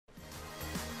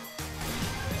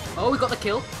Oh, we got the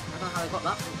kill. I don't know how I got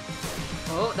that.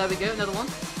 Oh, there we go, another one.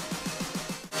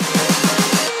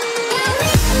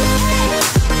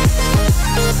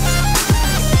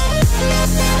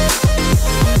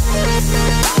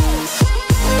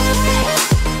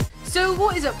 So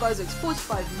what is up guys, it's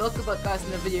 45, welcome back guys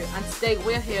in the video, and today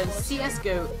we're here in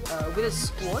CSGO with a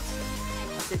squad.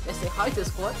 Let's say hi to the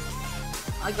squad.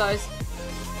 Hi guys,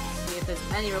 see if there's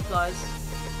any replies,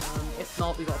 if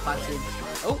not we got a bad team.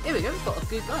 Oh, here we go, we've got a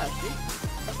good guy actually.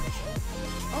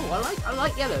 Oh, I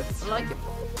like yellow, I like it.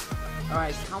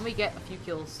 Alright, can we get a few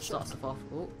kills to start stuff off?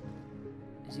 Oh,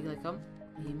 is he gonna come?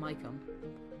 He might come.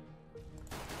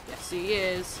 Yes he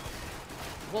is.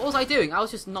 What was I doing? I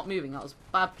was just not moving. That was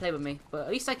bad play with me. But at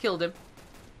least I killed him.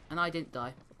 And I didn't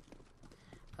die.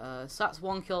 So that's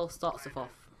one kill, starts stuff off.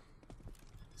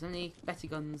 Is there any better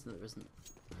guns? No, there isn't.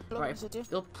 Right,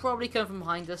 they'll probably come from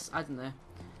behind us. I don't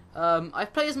know.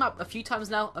 I've played this map a few times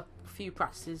now. A few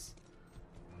practices.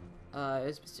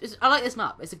 I like this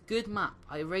map. It's a good map.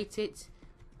 I rate it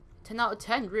 10 out of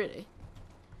 10, really.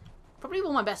 Probably one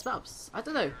of my best maps. I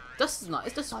don't know. Dust is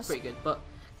nice. Dust is pretty good. But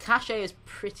Cache is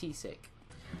pretty sick.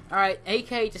 Alright,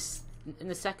 AK just in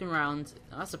the second round.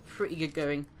 That's a pretty good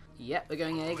going. Yep, we're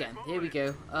going A again. Here we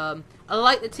go. I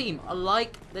like the team. I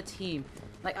like the team.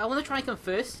 Like, I want to try and come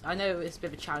first. I know it's a bit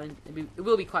of a challenge. It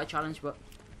will be quite a challenge, but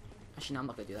actually, no, I'm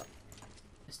not going to do that.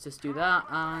 Let's just do that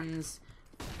and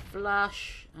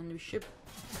flash, and we should.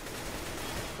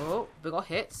 Oh, we got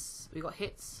hits. We got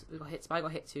hits. We got hits, but I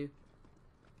got hit too.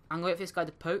 I'm going to wait for this guy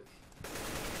to poke.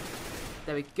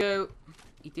 There we go.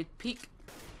 He did peek.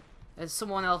 There's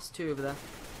someone else too over there.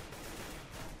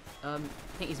 I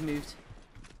think he's moved.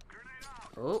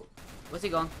 Oh, where's he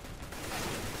gone?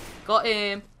 Got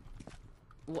him.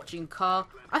 Watching car.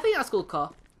 I think that's called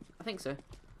car. I think so.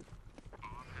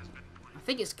 I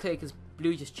think it's clear because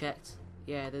blue just checked.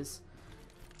 Yeah, there's.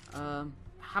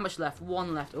 How much left?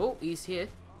 One left. Oh, he's here.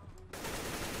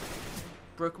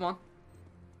 Bro, come on.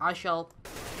 I shall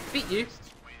beat you.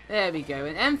 There we go.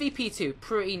 An MVP 2.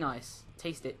 Pretty nice.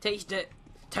 Taste it. Taste it.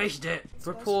 Taste it.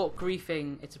 Report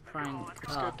griefing. It's a prank.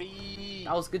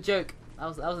 That was a good joke. That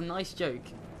was a nice joke.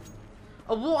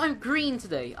 Oh, what? I'm green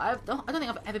today. I don't think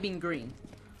I've ever been green.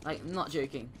 Like, not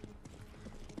joking.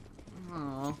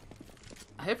 Oh.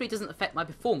 Hopefully it doesn't affect my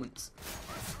performance.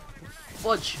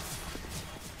 Fudge.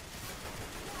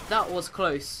 That was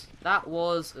close. That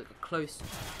was close.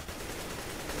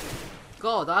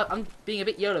 God, I'm being a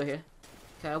bit YOLO here.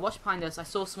 Okay, I watched behind us. I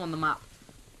saw someone on the map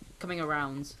coming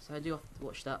around, so I do have to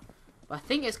watch that. But I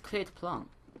think it's clear to plant,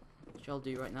 which I'll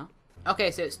do right now. Okay,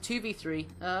 so it's 2v3.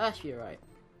 Actually, you're right.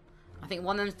 I think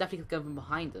one of them's definitely coming from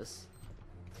behind us.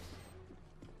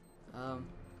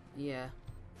 Yeah.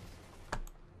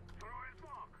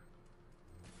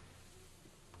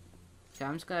 Okay,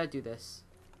 I'm just gonna do this.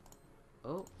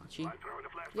 Oh, actually, yeah,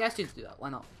 let's just do that. Why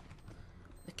not?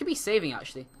 It could be saving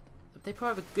actually. They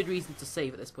probably have a good reason to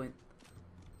save at this point.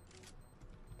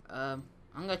 I'm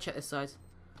gonna check this side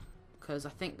because I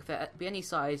think if there be any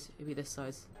size, it'd be this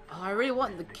size. Oh, I really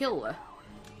want the kill there.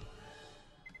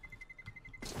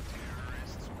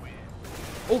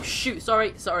 Oh shoot!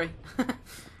 Sorry.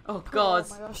 Oh god.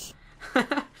 Oh my gosh.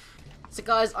 So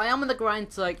guys, I am on the grind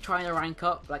to like trying to rank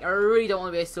up. Like I really don't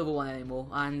want to be a silver one anymore.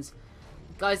 And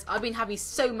guys, I've been having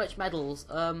so much medals.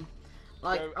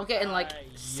 Like I'm getting like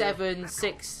 7,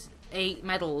 6, 8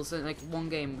 medals in like one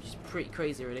game, which is pretty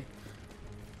crazy, really.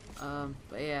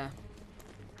 But yeah,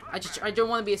 I don't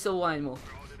want to be a silver one anymore.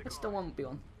 I just don't want to be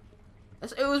one.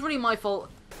 It was really my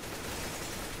fault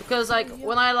because like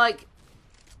when I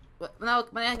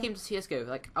came to CSGO,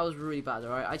 like I was really bad.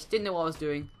 Alright, I just didn't know what I was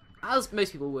doing, as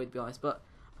most people would, to be honest. But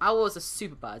I was a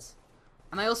super bad,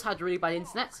 and I also had really bad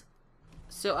internet,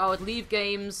 so I would leave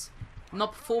games,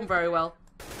 not perform very well,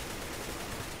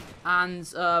 and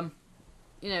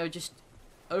you know, just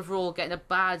overall getting a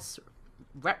bad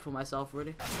rep for myself,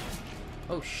 really.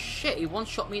 Oh shit, he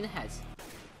one-shot me in the head.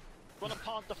 Wanna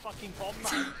plant the fucking bomb,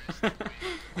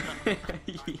 man?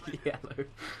 Yellow.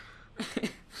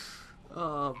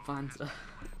 Oh, banter.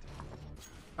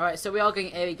 Alright, so we are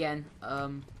going A again.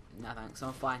 No thanks,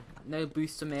 I'm fine. No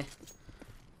boost to me.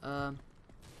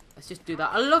 Let's just do that.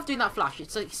 I love doing that flash.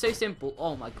 It's like so simple.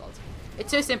 Oh my god.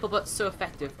 It's so simple but so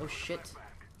effective. Oh shit.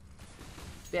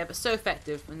 Yeah, but so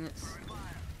effective, and it's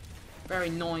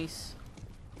very nice.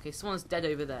 Okay, someone's dead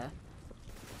over there.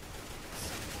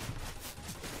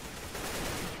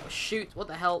 Oh, shoot, what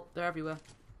the hell? They're everywhere.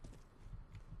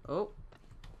 Oh.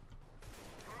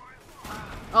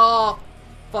 Oh,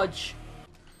 fudge.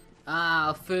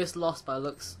 Ah, first loss by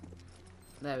looks.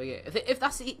 There we go. If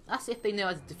that's if they know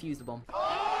how to defuse the bomb.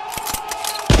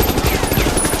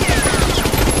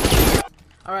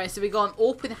 Alright, so we got an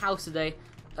open house today.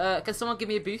 Can someone give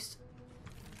me a boost?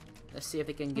 Let's see if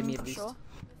they can give me a boost. Sure.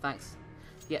 Thanks.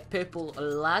 Yeah, purple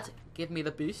lad, give me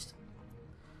the boost.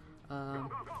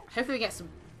 Hopefully we get some,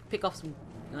 pick off some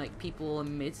like people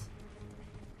in mid.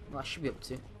 Well, I should be able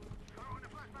to.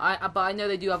 But I know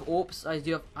they do have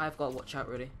AWPs. I've got to watch out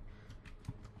really.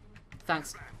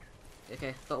 Thanks.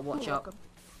 Okay, got to watch out. Welcome.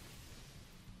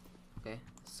 Okay,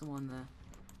 someone there.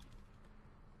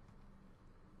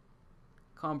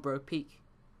 Come on, bro, peek.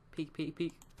 Peek, peek,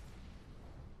 peek.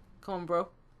 Come on, bro.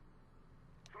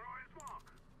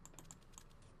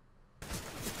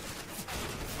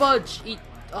 Fudge! Eat.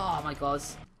 Oh my god.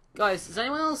 Guys, does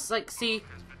anyone else like see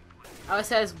how it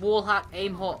says wall hack,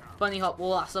 aim hop, bunny hop,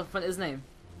 all that stuff in front of his name?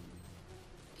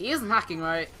 He isn't hacking,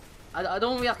 right? I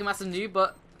don't want to be like a massive noob,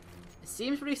 but it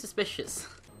seems pretty suspicious.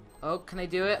 Oh, can they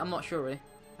do it? I'm not sure really.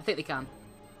 I think they can.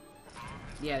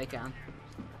 Yeah, they can.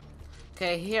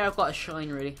 Okay, here I've got a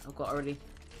shine really. I've got already.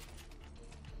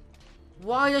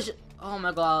 Why does? Oh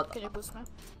my god! Can you boost me?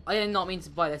 I did not mean to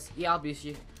buy this. Yeah, I'll boost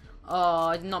you. Oh,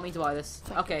 I did not mean to buy this.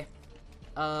 Okay.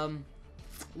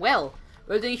 Well,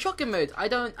 we're doing shotgun mode. I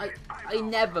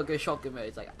never go shotgun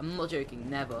mode. Like, I'm not joking,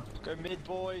 never. Go mid,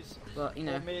 boys. But you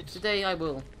know, mid. today I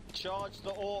will. Charge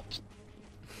the AWPs.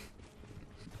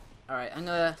 All right, I'm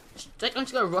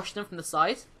just gonna rush them from the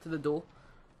side to the door.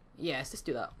 Yes, let's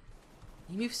do that.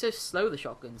 You move so slow, the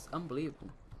shotguns. Unbelievable.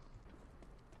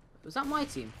 Was that my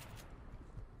team?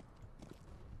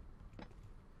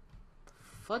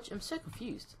 Fudge, I'm so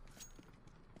confused.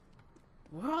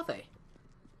 Where are they?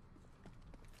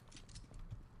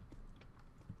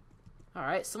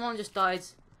 Alright, someone just died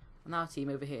on our team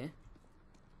over here.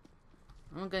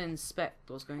 I'm gonna inspect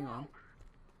what's going on.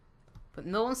 But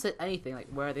no one said anything like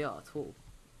where they are at all.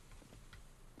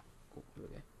 Oh, here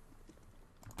we go.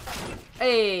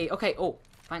 Hey, okay, oh,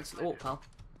 thanks for the pal.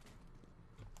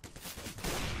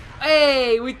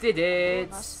 Hey, we did it!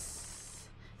 Oh, nice.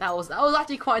 That was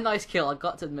actually quite a nice kill, I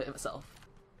got to admit myself.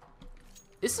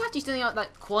 This is actually turning out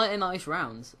like quite a nice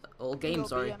round, or game,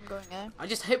 sorry. I'm going A. I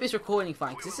just hope it's recording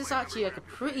fine, because this is actually like a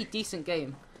pretty decent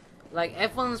game. Like,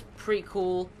 everyone's pretty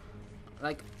cool.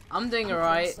 Like, I'm doing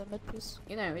alright.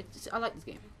 You know, I like this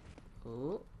game.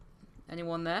 Oh,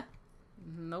 anyone there?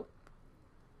 Nope.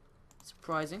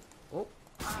 Surprising. Oh.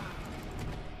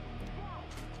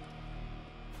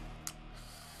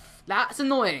 That's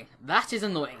annoying. That is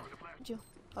annoying.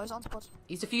 Oh, he's on spot.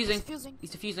 He's defusing. He's defusing.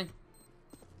 He's defusing.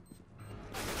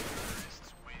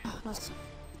 Nice.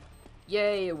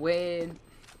 Yay, win.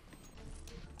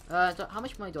 How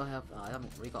much money do I have? Oh, I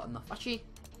haven't really got enough. Actually,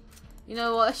 you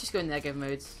know what? Let's just go negative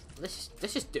modes. Let's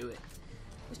just do it.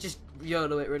 Let's just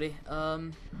YOLO it, really.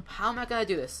 How am I gonna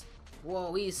do this?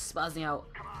 Whoa, he's spazzing out.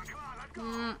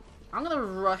 I'm gonna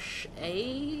rush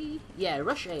A. Yeah,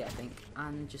 rush A, I think,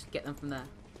 and just get them from there.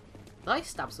 Did I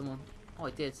stab someone? Oh,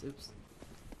 I did. Oops.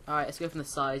 All right, let's go from the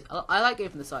side. I like going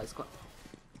from the side. It's quite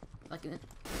like it.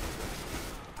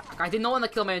 I did not want to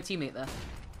kill my own teammate there.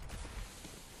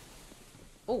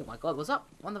 Oh my god, was that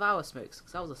one of our smokes?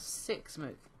 Because that was a sick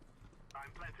smoke.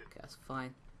 Okay, that's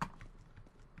fine.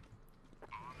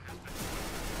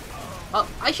 Oh,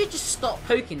 I should just stop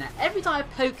poking that. Every time I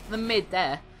poke the mid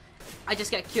there, I just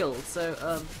get killed.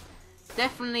 So,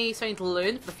 definitely something to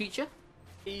learn for the future.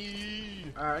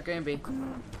 Alright, going B.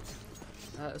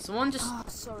 Someone just...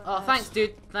 sorry, oh, thanks,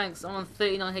 dude. Thanks. I'm on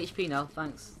 39 HP now.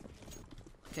 Thanks.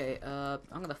 Okay,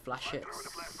 I'm gonna flash it.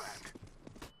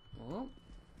 Oh.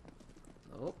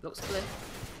 Oh, looks clear.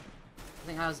 I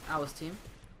think that was our team.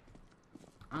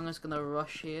 I'm just gonna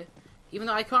rush here. Even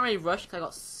though I can't really rush because I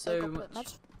got so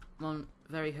much. I'm on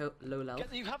very low level.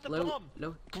 You have the bomb!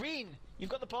 Low. Green! You've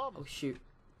got the bomb! Oh, shoot.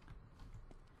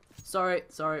 Sorry.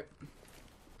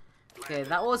 Okay,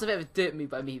 that was a bit of a dirt move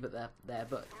by me, but there,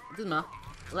 but it doesn't matter.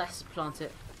 Let's plant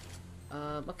it.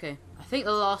 Okay. I think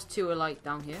the last two are like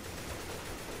down here.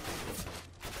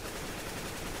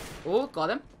 Oh, got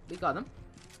him. We got him.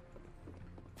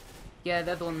 Yeah,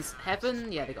 they're the ones.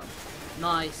 Heaven. Yeah, they got him.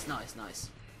 Nice.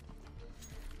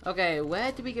 Okay,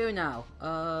 where do we go now?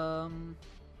 I'm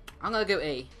gonna go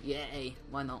A. Yeah, A.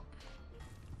 Why not?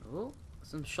 Oh,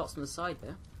 some shots on the side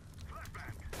there.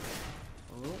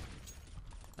 Oh.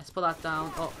 Let's put that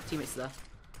down. Oh, teammates there.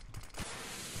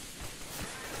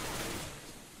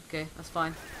 Okay, that's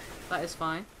fine. That is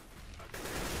fine.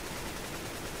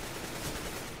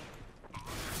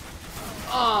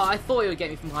 Oh, I thought he would get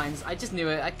me from behind. I just knew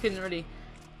it. I couldn't really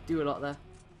do a lot there.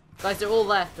 Guys, they're all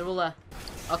there.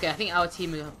 Okay, I think our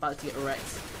team is about to get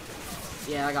wrecked.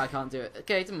 Yeah, that guy can't do it.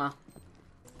 Okay, it doesn't matter.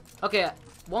 Okay,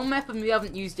 one weapon we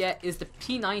haven't used yet is the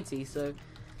P90, so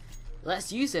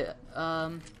let's use it.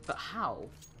 But how?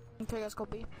 Okay, let's go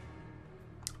B.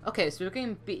 Okay, so we're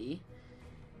going B.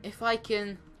 If I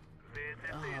can...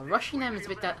 rushing them is a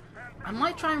bit that... I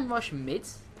might try and rush mid.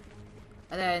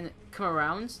 And then come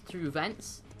around through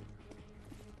vents.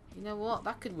 You know what?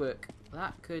 That could work.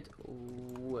 That could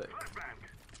work.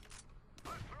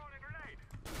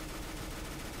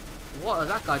 What is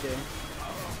that guy doing?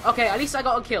 Okay, at least I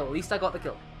got a kill. At least I got the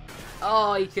kill.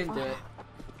 Oh, he couldn't do it.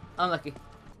 Unlucky.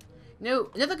 No,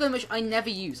 another gun which I never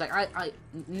use, like I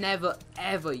never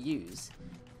ever use,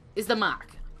 is the Mac.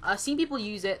 I've seen people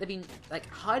use it. They've been like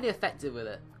highly effective with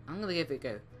it. I'm gonna give it a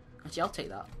go. Actually, I'll take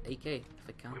that AK if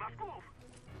I can.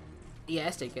 Yeah,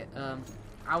 let's take it.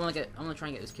 I wanna try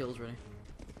and get those kills really.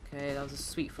 Okay, that was a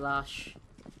sweet flash.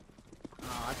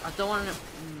 Oh, I don't want to.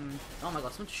 Oh my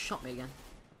god, someone just shot me again.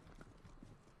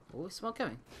 Oh, is someone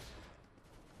coming?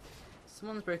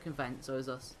 Someone's broken vent, so it was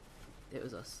us. It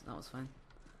was us. That was fine.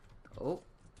 Oh.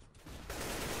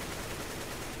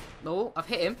 No, I've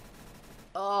hit him.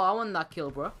 Oh, I won that kill,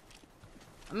 bro.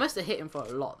 I must have hit him for a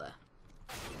lot there.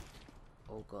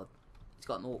 Oh god. He's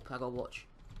got an AWP, I gotta watch.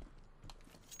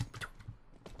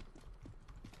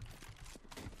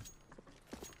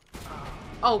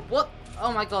 Oh, what?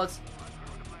 Oh my god.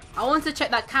 I wanted to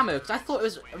check that camo, because I thought it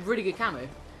was a really good camo.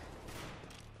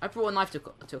 I brought a knife to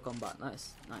a combat.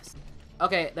 Nice, nice.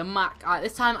 Okay, the Mac.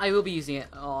 This time I will be using it.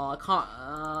 Oh,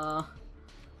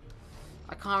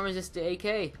 I can't resist the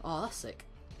AK. Oh, that's sick.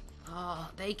 Oh,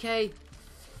 the AK.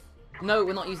 No,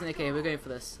 we're not using the AK. We're going for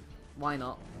this. Why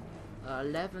not?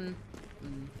 11.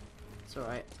 It's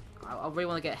alright. I really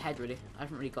want to get ahead, really. I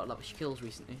haven't really got a lot of kills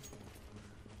recently.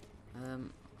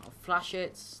 I'll flash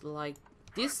it like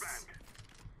this.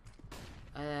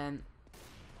 And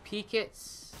peek it.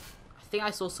 I think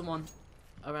I saw someone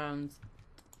around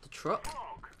the truck.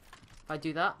 If I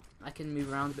do that, I can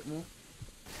move around a bit more.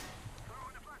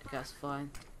 Okay, that's fine.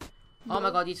 Oh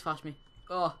my god, he's flashed me.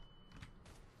 Oh.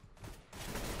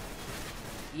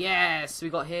 Yes, we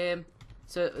got him.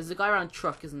 So there's a guy around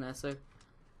truck, isn't there? So.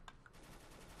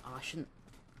 Oh, I shouldn't.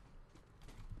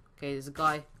 Okay, there's a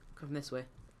guy coming this way.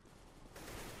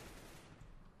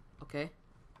 Okay.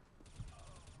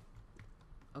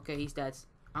 Okay, he's dead.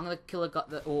 I'm gonna kill the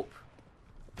AWP.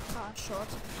 Short.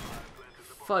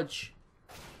 Fudge.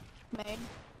 Main.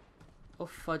 Oh,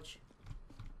 fudge.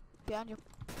 Behind you.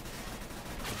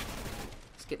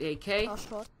 Let's get the AK. Oh,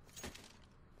 short.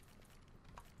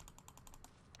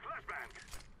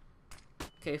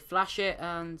 Okay, flash it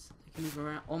and you can move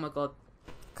around. Oh my god.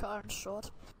 Car and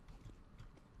short.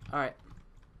 Alright.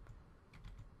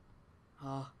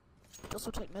 Oh. Also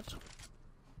take mid.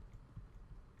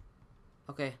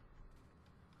 Okay.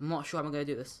 I'm not sure how I'm gonna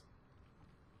do this.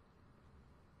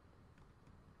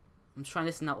 I'm trying to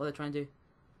listen out what they're trying to do.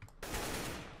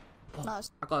 Oh,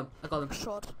 Nice. I got him. I got him.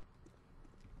 Short.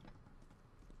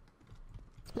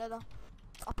 Leather.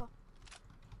 Upper.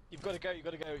 You've got to go. You've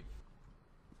got to go.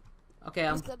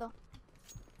 Okay, Leather.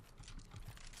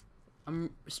 I'm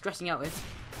stressing out here.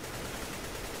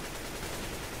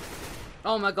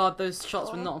 Oh my god, those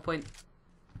shots were not on point.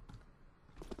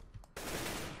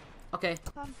 Okay.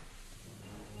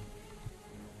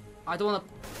 I don't wanna...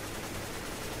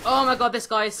 Oh my god, this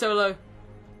guy is so low.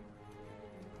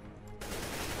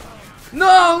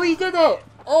 No, he did it!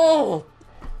 Oh!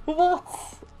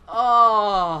 What?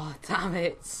 Oh, damn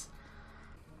it.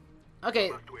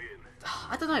 Okay.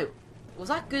 I don't know. Was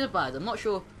that good or bad? I'm not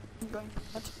sure. I'm going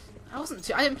mid.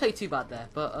 I didn't play too bad there,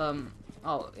 but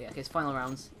oh yeah, okay, it's final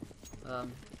rounds. That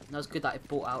was good that it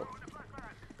bought out.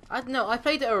 I don't know, I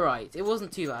played it alright. It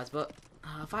wasn't too bad, but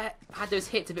if I had those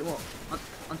hits a bit more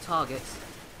on targets.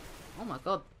 Oh my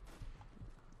god.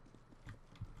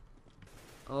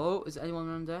 Oh, is anyone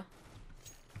around there?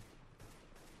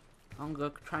 I'm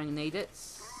gonna try and nade it.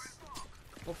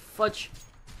 Oh fudge.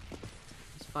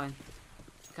 It's fine.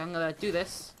 Okay, I'm gonna do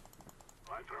this.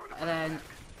 And then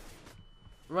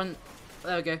run.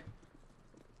 There we go.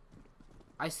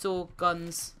 I saw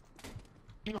guns.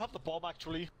 You have the bomb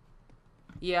actually.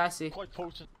 Yeah, I see. Quite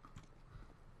potent.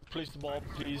 Place the bomb,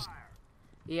 please.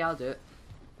 Yeah, I'll do it.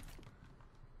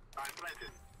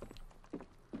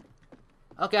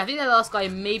 Okay, I think the last guy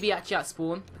may be actually at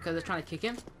spawn because they're trying to kick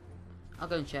him. I'll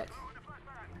go and check.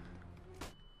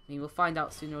 I mean, we'll find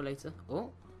out sooner or later.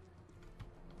 Oh.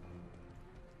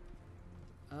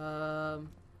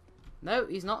 No,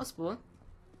 he's not a spawn.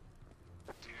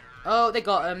 Oh, they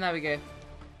got him. There we go.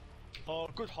 Oh,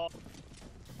 good hop.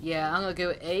 Yeah, I'm gonna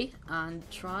go A and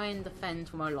try and defend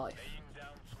for my life.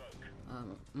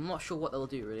 I'm not sure what they'll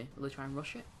do really. Will they try and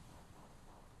rush it?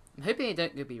 I'm hoping they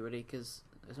don't go B really, because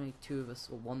there's only two of us,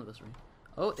 or one of us really.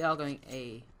 Oh, they are going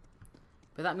A.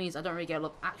 But that means I don't really get a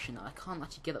lot of action. I can't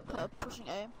actually get up there. Pushing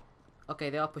A. Okay,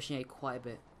 they are pushing A quite a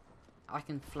bit. I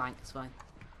can flank, it's fine.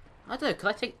 I don't know, can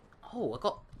I take... Oh, I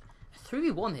got a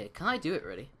 3v1 here. Can I do it,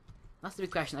 really? That's the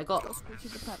big question. I got...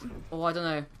 Oh, I don't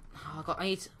know. I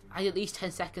need at least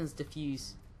 10 seconds to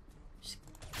defuse.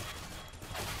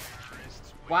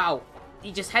 Wow.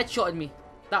 He just headshotted me.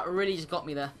 That really just got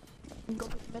me there.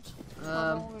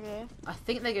 I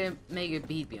think they're going to make a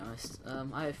B, to be honest.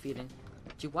 I have a feeling.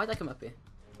 Gee, why did I come up here?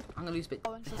 I'm going to lose a bit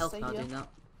of health now doing that.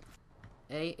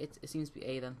 A, it seems to be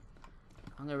A then.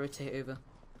 I'm going to rotate over.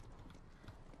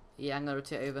 Yeah, I'm going to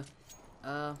rotate over.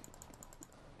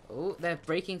 Oh, they're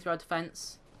breaking through our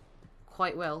defense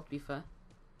quite well, to be fair.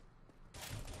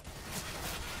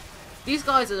 These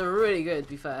guys are really good, to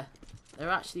be fair. They're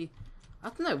actually... I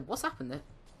don't know, what's happened there?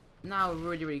 Now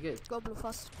really, really good. Go blue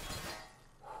fast.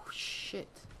 Oh, shit.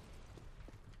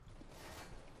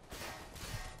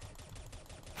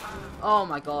 Oh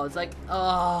my god, it's like...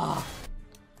 Oh.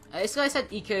 This guy said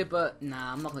eco, but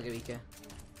nah, I'm not going to go eco.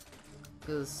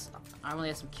 Because I only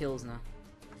have some kills now.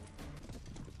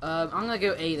 I'm going to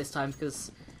go A this time,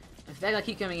 because if they're going to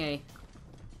keep coming A,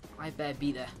 I better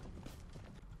be there.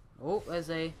 Oh, there's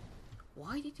a...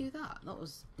 Why did he do that? That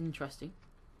was interesting.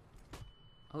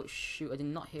 Oh shoot, I did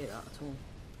not hear that at all.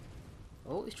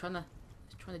 Oh, he's trying to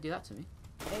do that to me.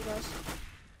 Hey guys.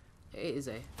 It is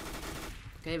A.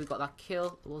 Okay, we got that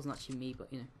kill. It wasn't actually me, but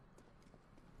you know.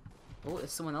 Oh,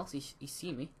 there's someone else. He's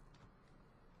seen me.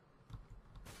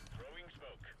 Throwing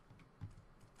smoke.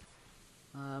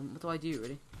 What do I do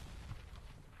really?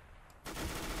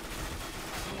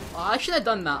 Oh, I shouldn't have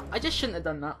done that. I just shouldn't have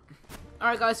done that.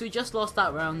 Alright guys, so we just lost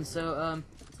that round, so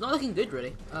it's not looking good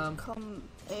really. Come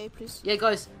A, please. Yeah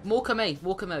guys, more come A,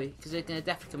 because they're gonna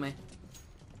definitely come A.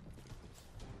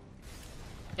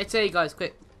 It's A guys,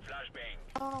 quick. Flashbang.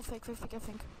 Oh no, fake, I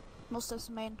think. Most is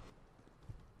main.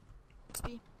 It's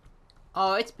B.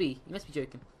 Oh, it's B. You must be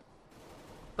joking.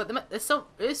 But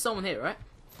there is someone here, right?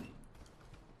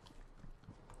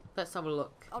 Let's have a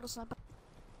look. Auto sniper.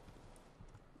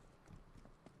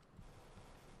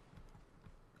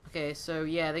 Okay, so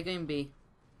yeah, they're going B.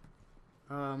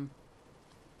 Oh,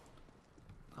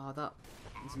 that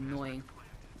is annoying.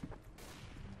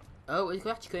 Oh, we're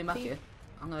actually going back here.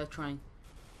 I'm gonna try and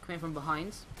come in from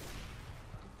behind.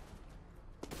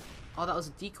 Oh, that was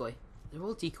a decoy. They're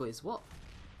all decoys. What?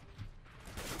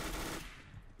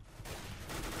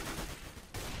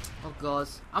 Oh god,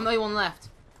 I'm the only one left.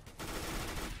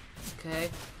 Okay.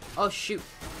 Oh shoot.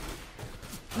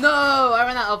 No, I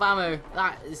ran out of ammo.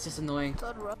 That is just annoying.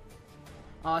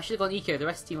 Oh, I should have gone eco. The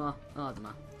rest of the team are. Oh, I don't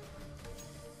know.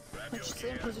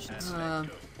 Same positions.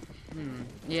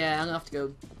 Yeah, I'm gonna have to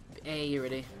go A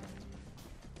already.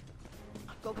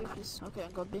 Go B, please. Okay, I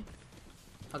got B.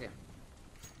 Okay.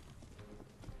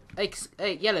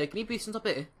 Hey, yellow, can you boost on top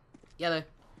here? Yellow, can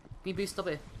you boost on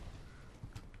top here?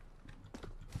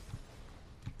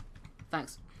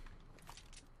 Thanks.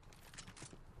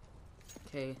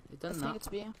 Okay, they've done I that. think it's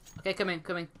B. Okay,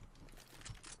 coming.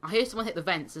 I hear someone hit the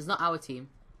vents. It's not our team.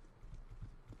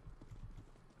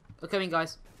 We're coming,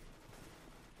 guys.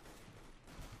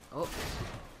 Oh.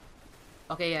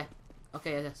 Okay, yeah.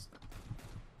 Okay, yes.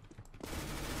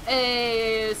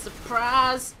 Hey,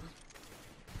 surprise!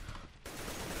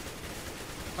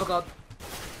 Oh god.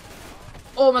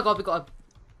 Oh my god, we got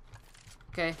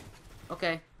a...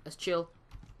 Okay, let's chill.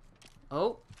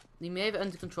 Oh, we may have it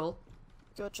under control.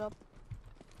 Good job.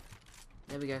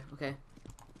 There we go, okay.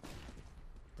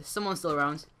 There's someone still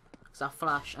around. Because that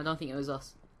flash, I don't think it was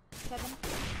us. Kevin.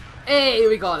 Hey,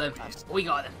 we got them. Nice. We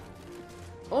got them.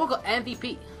 Oh, we got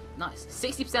MVP. Nice.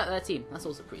 60% of their team. That's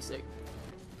also pretty sick.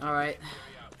 Alright.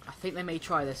 I think they may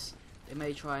try this. They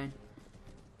may try and...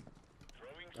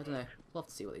 I don't know. We'll have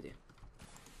to see what they do.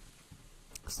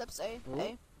 Steps A. Oh.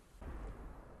 A.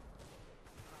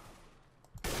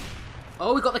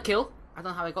 Oh, we got the kill. I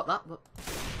don't know how I got that, but...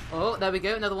 Oh, there we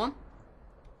go. Another one.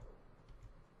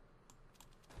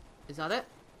 Is that it?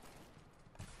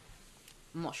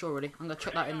 I'm not sure really. I'm going to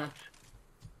chuck that in there.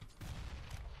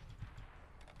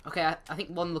 Okay, I think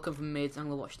one will come from mid. I'm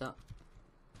going to watch that.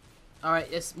 Alright,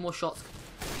 there's more shots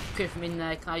coming from in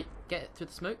there. Can I get it through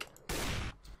the smoke?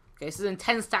 Okay, this is an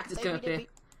intense tactics going up here.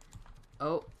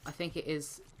 Oh, I think it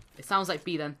is. It sounds like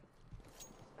B then.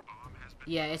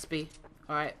 Yeah, it's B.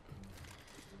 Alright.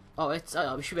 Oh, it's.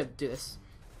 Oh, we should be able to do this.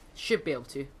 Should be able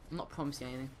to. I'm not promising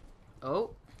anything.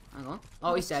 Oh, hang on.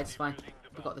 Oh, he's dead. It's fine.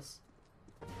 We got this.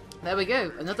 There we go.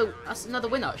 That's another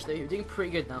win actually. We're doing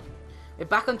pretty good now. We're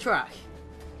back on track.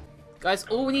 Guys,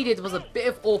 all we needed was a bit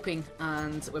of AWPing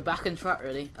and we're back on track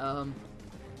really.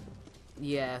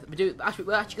 Yeah, we're actually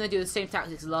gonna do the same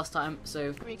tactics as last time,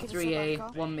 so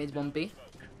 3A, 1 mid, 1 B.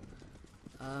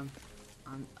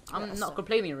 I'm not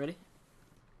complaining really.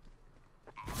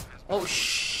 Oh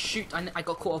shoot! I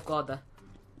got caught off guard there.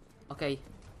 Okay.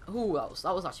 Ooh,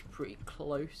 that was actually pretty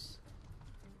close.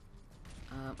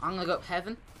 I'm gonna go up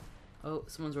heaven. Oh,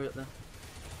 someone's right up there.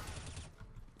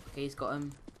 Okay, he's got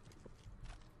him.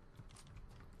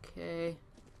 Okay.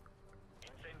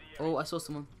 Oh, I saw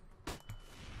someone.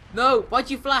 No! Why'd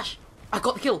you flash? I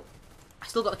got the kill. I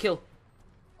still got the kill.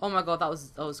 Oh my god,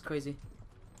 that was crazy.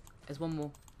 There's one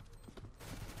more.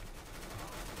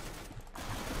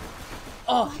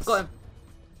 Oh, got him.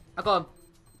 I got him.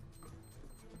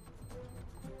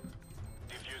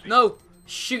 No!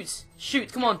 Shoot!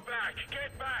 Shoot! Come on!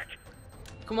 Get back!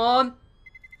 Come on!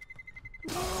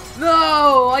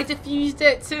 No! I defused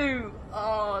it too!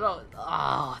 Oh, no.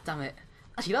 Ah, damn it.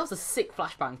 Actually, that was a sick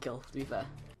flashbang kill, to be fair.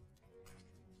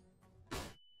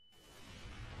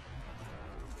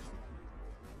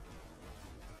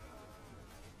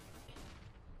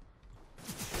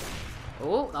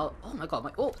 Oh, oh my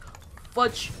god, oh,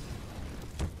 fudge!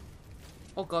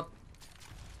 Oh god.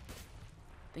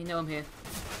 They know I'm here.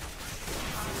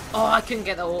 Oh, I couldn't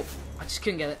get that up. I just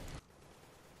couldn't get it.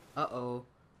 Uh-oh.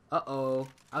 Uh-oh.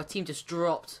 Our team just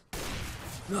dropped.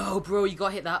 No, bro, you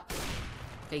gotta hit that.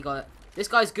 Okay, you got it. This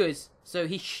guy's good, so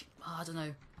he oh, I don't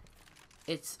know.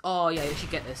 It's... Oh, yeah, you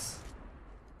should get this.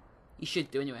 You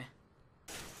should do, anyway.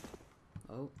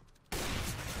 Oh.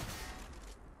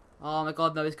 Oh my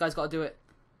god, no, this guy's gotta do it.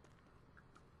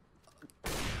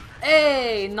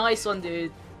 Hey, nice one,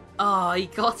 dude. Oh, he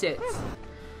got it.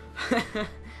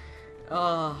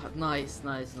 Oh, nice,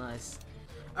 nice, nice.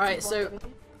 Alright, so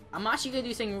I'm actually gonna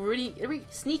do something really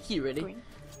sneaky, really. Green.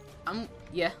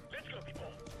 Yeah.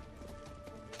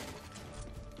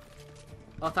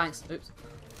 Oh, thanks. Oops.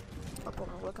 No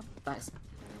problem, welcome. Thanks.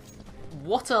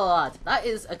 What a lad. That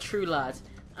is a true lad.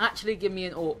 Actually give me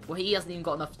an AWP. Well, he hasn't even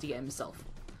got enough to get himself.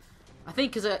 I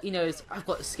think because, he knows I've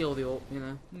got the skill of the AWP, you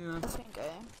know. Yeah. I think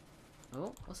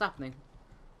Oh, what's happening?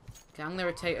 Okay, I'm gonna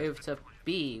rotate over to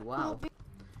B. Wow.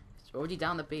 It's already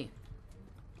down to B.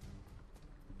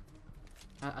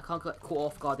 I can't get caught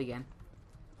off guard again.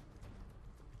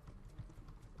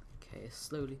 Okay,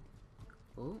 slowly.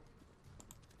 Oh.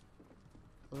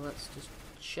 Well, let's just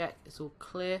check. It's all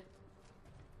clear.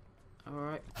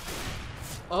 Alright.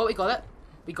 Oh, we got it.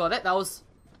 We got it. That was...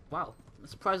 Wow. I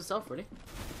surprised myself, really.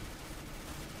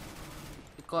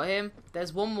 We got him.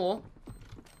 There's one more.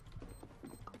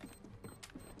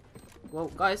 Whoa,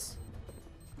 guys.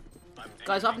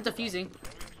 Guys, what happened to fusing?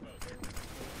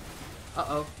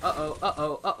 Uh-oh, uh-oh,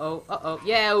 uh-oh, uh-oh, uh-oh.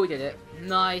 Yeah, we did it.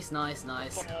 Nice, nice,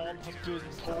 nice.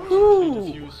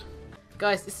 Woo!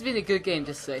 Guys, this has been a good game,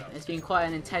 just to say. It's been quite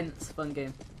an intense, fun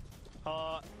game.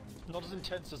 Not as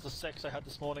intense as the sex I had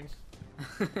this morning.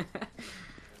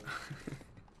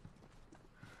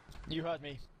 You heard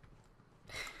me.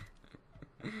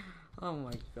 Oh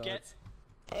my god. Get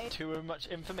too much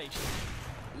information.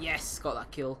 Yes, got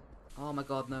that kill. Oh my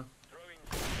god, no.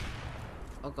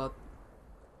 Oh god.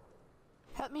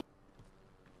 Help me.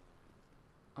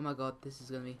 Oh my god, this is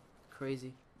gonna be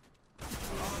crazy.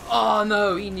 Oh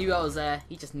no, he knew I was there.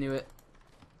 He just knew it.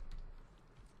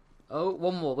 Oh,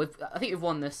 one more. I think we've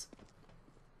won this.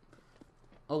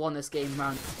 I won this game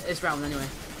round. This round anyway.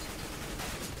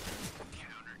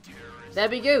 There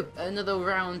we go. Another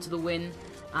round to the win.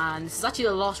 And this is actually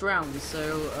the last round,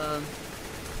 so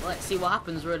let's see what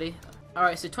happens really.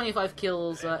 Alright, so 25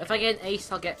 kills. If I get an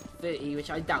ace, I'll get 30, which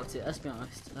I doubt it, let's be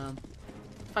honest.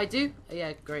 If I do,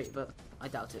 yeah, great, but I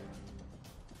doubt it.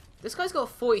 This guy's got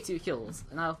 42 kills.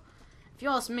 Now, if you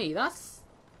ask me, that's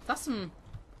some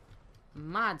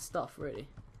mad stuff, really.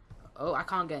 Oh, I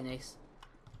can't get an ace.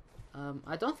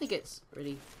 I don't think it's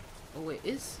really... Oh, wait,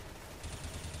 is...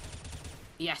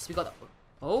 Yes, we got that.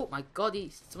 Oh, my god,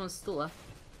 someone's still there.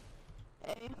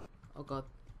 Hey. Oh, god.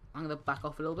 I'm going to back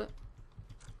off a little bit.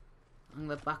 I'm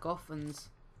going to back off and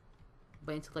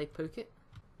wait until they poke it.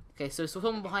 Okay, so there's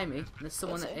someone behind me, and there's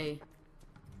someone at A.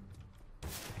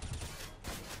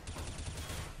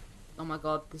 Oh my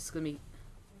god, this is going to be...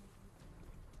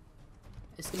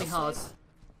 It's going to be hard.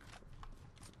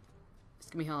 It's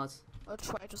going to be hard. I'll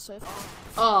try to save.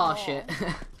 Oh, shit.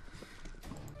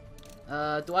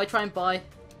 Do I try and buy?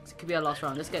 It could be our last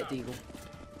round. Let's get Deagle.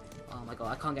 Oh my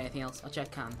god, I can't get anything else. Actually, I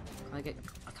can. I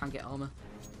can't get armor.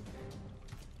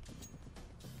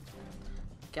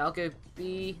 Okay, I'll go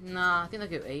B. Nah, I think I'll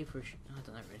go A for I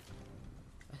don't know really.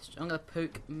 I'm gonna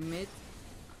poke mid.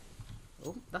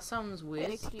 Oh, that sounds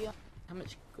weird. Clear. How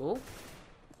much? Oh.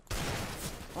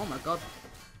 Oh my god.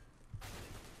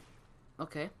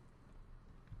 Okay.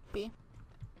 B.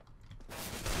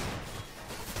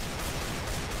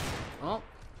 Oh,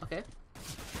 okay.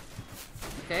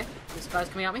 Okay, this guy's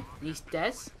coming at me. He's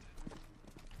dead.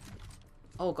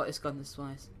 Oh, got this gun this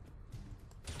twice.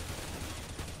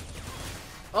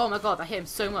 Oh my god, I hit him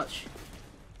so much.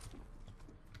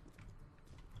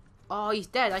 Oh, he's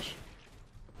dead.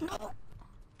 No.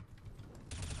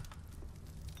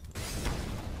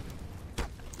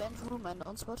 Then room and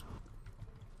on spot.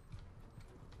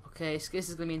 Okay, this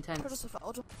is gonna be intense. Progressive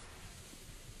auto.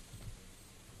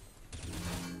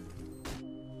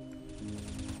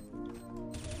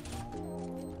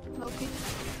 Okay.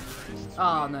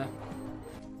 Oh no.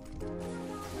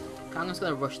 Okay, I'm just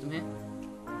gonna rush them here.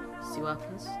 See what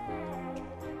happens.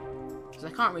 Because I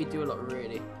can't really do a lot,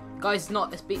 really. Guys, it's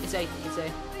not. It's A. It's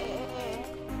A.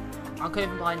 I'm coming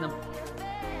from behind them.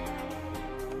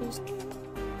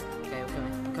 Okay, we're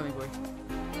coming. I'm coming, boy.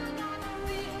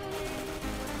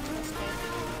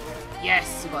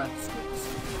 Yes! We got him.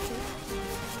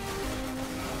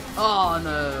 Oh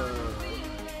no.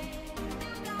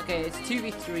 Okay, it's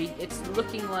 2v3. It's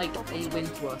looking like a win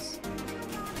to us.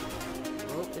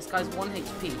 Oh, this guy's 1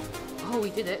 HP. Oh,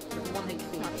 we did it. 1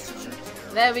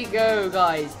 HP. There we go,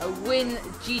 guys. A win.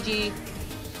 GG.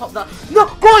 Pop that. No,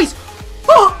 guys!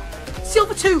 Oh!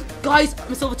 Silver 2! Guys,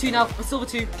 I'm a silver 2 now. I'm a silver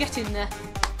 2. Get in there.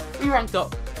 We ranked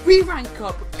up. We rank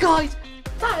up. Guys,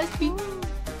 that has been...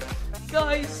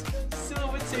 Guys,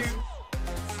 silver 2.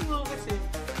 Silver 2.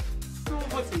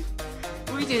 Silver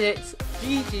 2. We did it.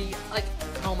 GG. Like,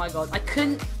 oh my god. I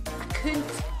couldn't,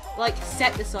 like,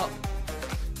 set this up.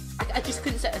 I just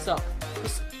couldn't set this up.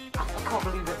 I can't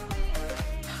believe it.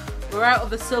 We're out of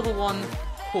the silver 1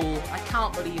 pool. I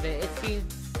can't believe it. It's been...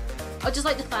 I'd just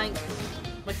like to thank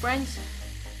my friends,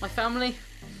 my family,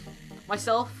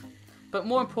 myself, but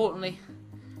more importantly,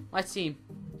 my team.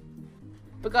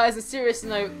 But guys, on a serious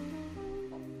note,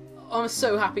 I'm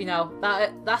so happy now.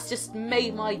 That's just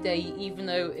made my day, even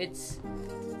though it's...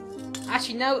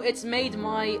 Actually, no, it's made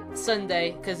my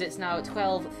Sunday, because it's now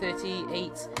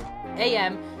 12:38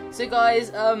 AM. So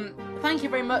guys, thank you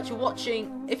very much for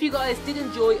watching. If you guys did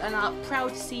enjoy and are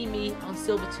proud to see me on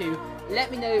Silver 2, let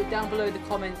me know down below in the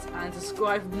comments and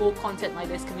subscribe for more content like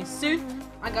this coming soon.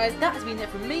 And guys, that has been it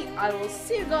from me. I will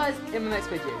see you guys in the next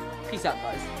video. Peace out,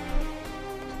 guys.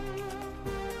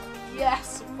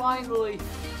 Yes, finally.